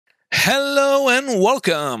Hello and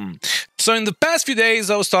welcome! So in the past few days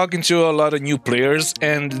I was talking to a lot of new players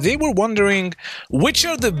and they were wondering which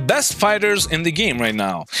are the best fighters in the game right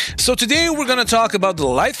now. So today we're gonna talk about the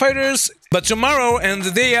light fighters, but tomorrow and the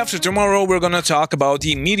day after tomorrow we're gonna talk about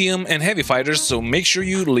the medium and heavy fighters, so make sure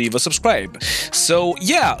you leave a subscribe. So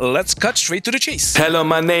yeah, let's cut straight to the chase. Hello,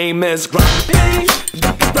 my name is Grumpy.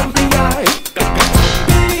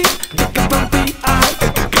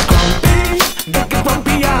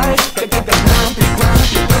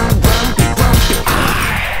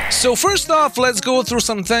 So first off, let's go through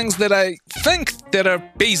some things that I think that are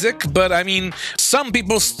basic, but I mean, some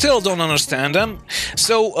people still don't understand them.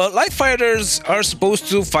 So light fighters are supposed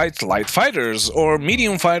to fight light fighters, or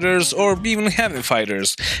medium fighters, or even heavy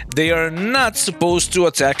fighters. They are not supposed to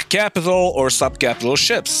attack capital or sub-capital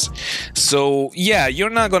ships. So yeah,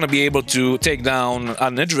 you're not gonna be able to take down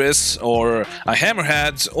an Idris, or a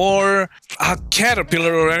Hammerhead, or a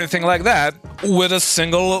Caterpillar, or anything like that with a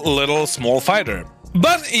single little small fighter.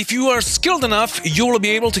 But if you are skilled enough, you will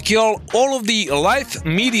be able to kill all of the light,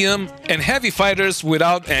 medium, and heavy fighters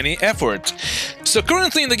without any effort. So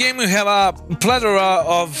currently in the game we have a plethora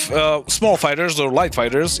of small fighters, or light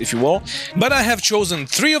fighters, if you will, but I have chosen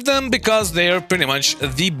 3 of them because they are pretty much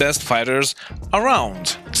the best fighters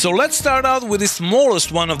around. So let's start out with the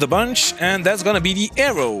smallest one of the bunch, and that's gonna be the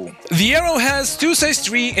Arrow. The Arrow has 2 size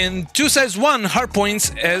 3 and 2 size 1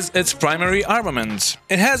 hardpoints as its primary armament.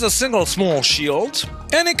 It has a single small shield,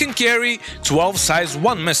 and it can carry 12 size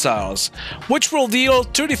 1 missiles, which will deal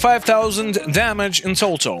 35,000 damage in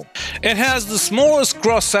total. It has the smallest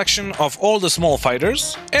cross-section of all the small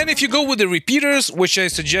fighters, and if you go with the repeaters, which I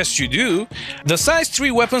suggest you do, the size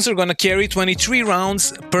 3 weapons are gonna carry 23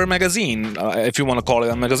 rounds per magazine, if you want to call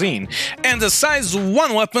it a magazine, and the size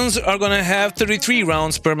 1 weapons are gonna have 33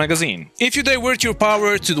 rounds per magazine. If you divert your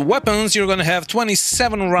power to the weapons, you're gonna have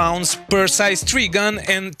 27 rounds per size 3 gun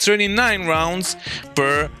and 39 rounds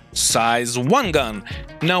per size 1 gun.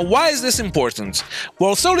 Now, why is this important?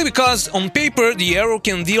 Well, solely because on paper the Arrow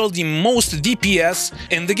can deal the most DPS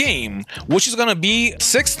in the game, which is gonna be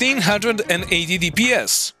 1680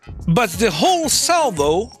 DPS. But the whole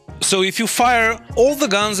salvo, so if you fire all the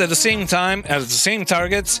guns at the same time at the same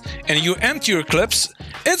targets and you empty your clips,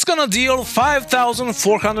 it's gonna deal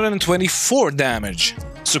 5424 damage.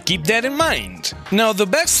 So keep that in mind. Now, the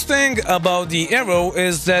best thing about the Arrow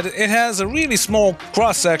is that it has a really small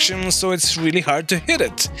cross-section, so it's really hard to hit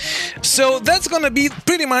it. So that's gonna be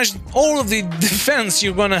pretty much all of the defense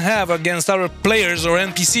you're gonna have against other players or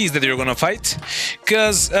NPCs that you're gonna fight.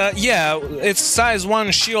 Because, yeah, its size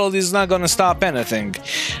 1 shield is not gonna stop anything.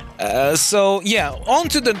 So, yeah, on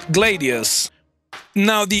to the Gladius.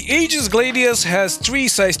 Now, the Aegis Gladius has 3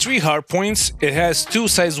 size 3 hardpoints, it has 2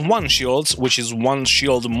 size 1 shields, which is 1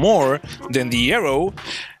 shield more than the Arrow,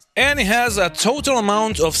 and it has a total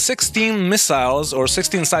amount of 16 missiles, or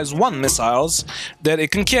 16 size 1 missiles, that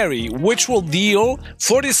it can carry, which will deal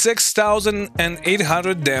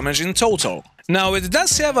 46,800 damage in total. Now, it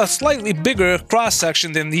does have a slightly bigger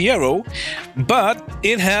cross-section than the Arrow, but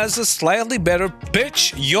it has a slightly better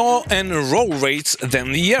pitch, yaw, and roll rates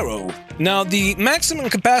than the Arrow. Now, the maximum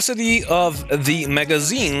capacity of the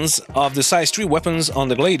magazines of the size 3 weapons on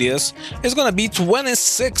the Gladius is gonna be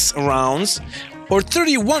 26 rounds, or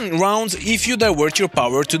 31 rounds if you divert your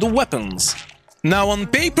power to the weapons. Now, on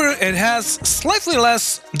paper, it has slightly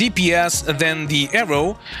less DPS than the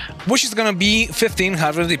Arrow, which is gonna be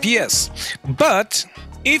 1500 DPS. But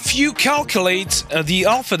if you calculate the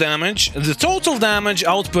alpha damage, the total damage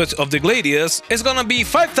output of the Gladius is gonna be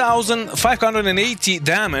 5580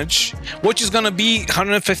 damage, which is gonna be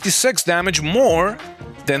 156 damage more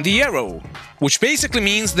than the Arrow. Which basically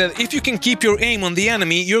means that if you can keep your aim on the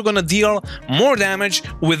enemy, you're gonna deal more damage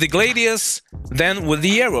with the Gladius than with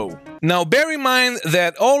the Arrow. Now, bear in mind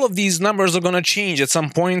that all of these numbers are gonna change at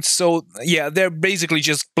some point, so yeah, they're basically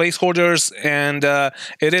just placeholders, and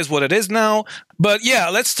it is what it is now. But yeah,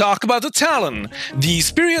 let's talk about the Talon. The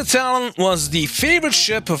Spirit Talon was the favorite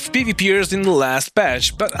ship of PvPers in the last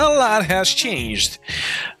patch, but a lot has changed.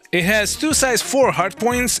 It has 2 size 4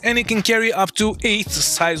 hardpoints, and it can carry up to 8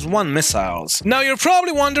 size 1 missiles. Now, you're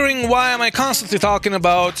probably wondering why am I constantly talking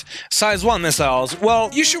about size 1 missiles. Well,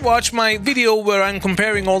 you should watch my video where I'm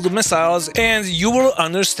comparing all the missiles, and you will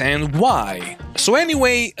understand why. So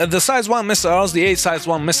anyway, the size 1 missiles, the 8 size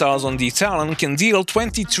 1 missiles on the Talon can deal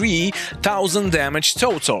 23,000 damage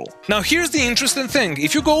total. Now here's the interesting thing,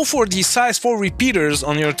 if you go for the size 4 repeaters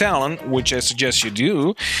on your Talon, which I suggest you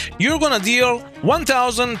do, you're gonna deal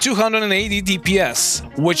 1,280 DPS,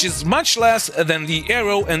 which is much less than the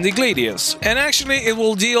Arrow and the Gladius. And actually it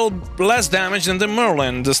will deal less damage than the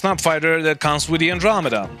Merlin, the sniper fighter that comes with the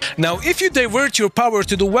Andromeda. Now if you divert your power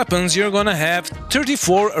to the weapons, you're gonna have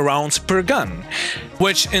 34 rounds per gun,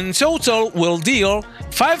 which in total will deal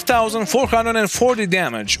 5,440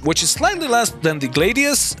 damage, which is slightly less than the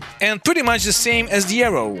Gladius and pretty much the same as the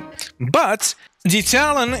Arrow. But the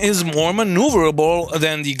Talon is more maneuverable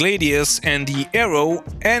than the Gladius and the Arrow,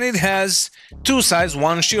 and it has 2 size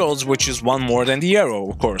 1 shields, which is 1 more than the Arrow,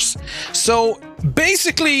 of course. So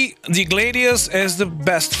basically, the Gladius is the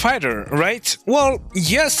best fighter, right? Well,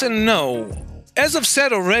 yes and no. As I've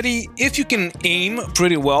said already, if you can aim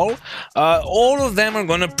pretty well, all of them are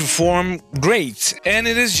gonna perform great, and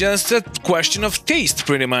it is just a question of taste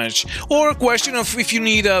pretty much, or a question of if you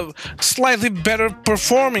need a slightly better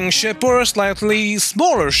performing ship or a slightly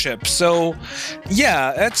smaller ship. So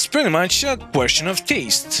yeah, it's pretty much a question of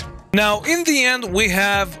taste. Now, in the end, we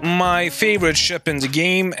have my favorite ship in the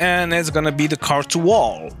game, and it's gonna be the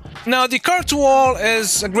khartu-al. Now, the khartu-al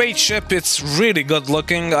is a great ship, it's really good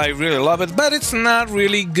looking, I really love it, but it's not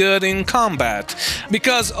really good in combat,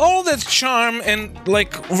 because all that charm and,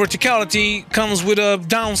 like, verticality comes with a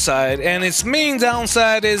downside, and its main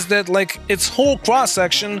downside is that, like, its whole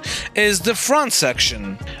cross-section is the front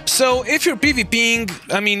section. So, if you're PvPing,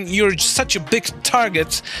 I mean, you're such a big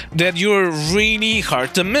target that you're really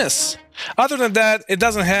hard to miss. Other than that, it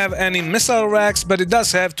doesn't have any missile racks, but it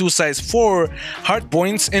does have 2 size 4 hard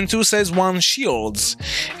points and 2 size 1 shields.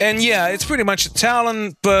 And yeah, it's pretty much a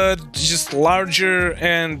Talon, but just larger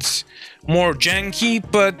and more janky,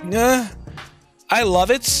 but I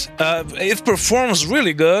love it. It performs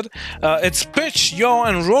really good. Its pitch, yaw,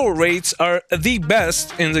 and roll rates are the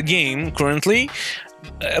best in the game currently.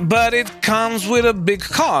 But it comes with a big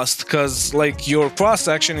cost, because like your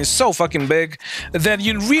cross-section is so fucking big that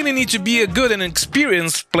you really need to be a good and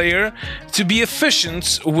experienced player to be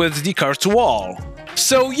efficient with the khartu-al.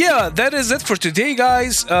 So yeah, that is it for today,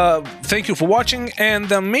 guys. Thank you for watching, and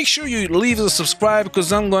make sure you leave a subscribe,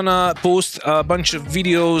 because I'm gonna post a bunch of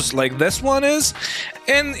videos like this one is.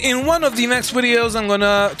 And in one of the next videos, I'm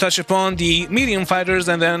gonna touch upon the medium fighters,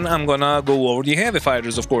 and then I'm gonna go over the heavy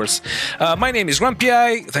fighters, of course. My name is Grumpy.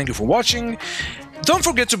 Thank you for watching. Don't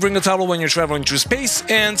forget to bring a towel when you're traveling through space,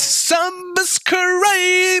 and subscribe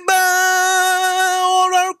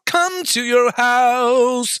or I'll come to your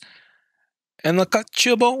house and I'll cut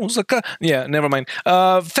your bones. Yeah, never mind.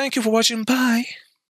 Thank you for watching. Bye.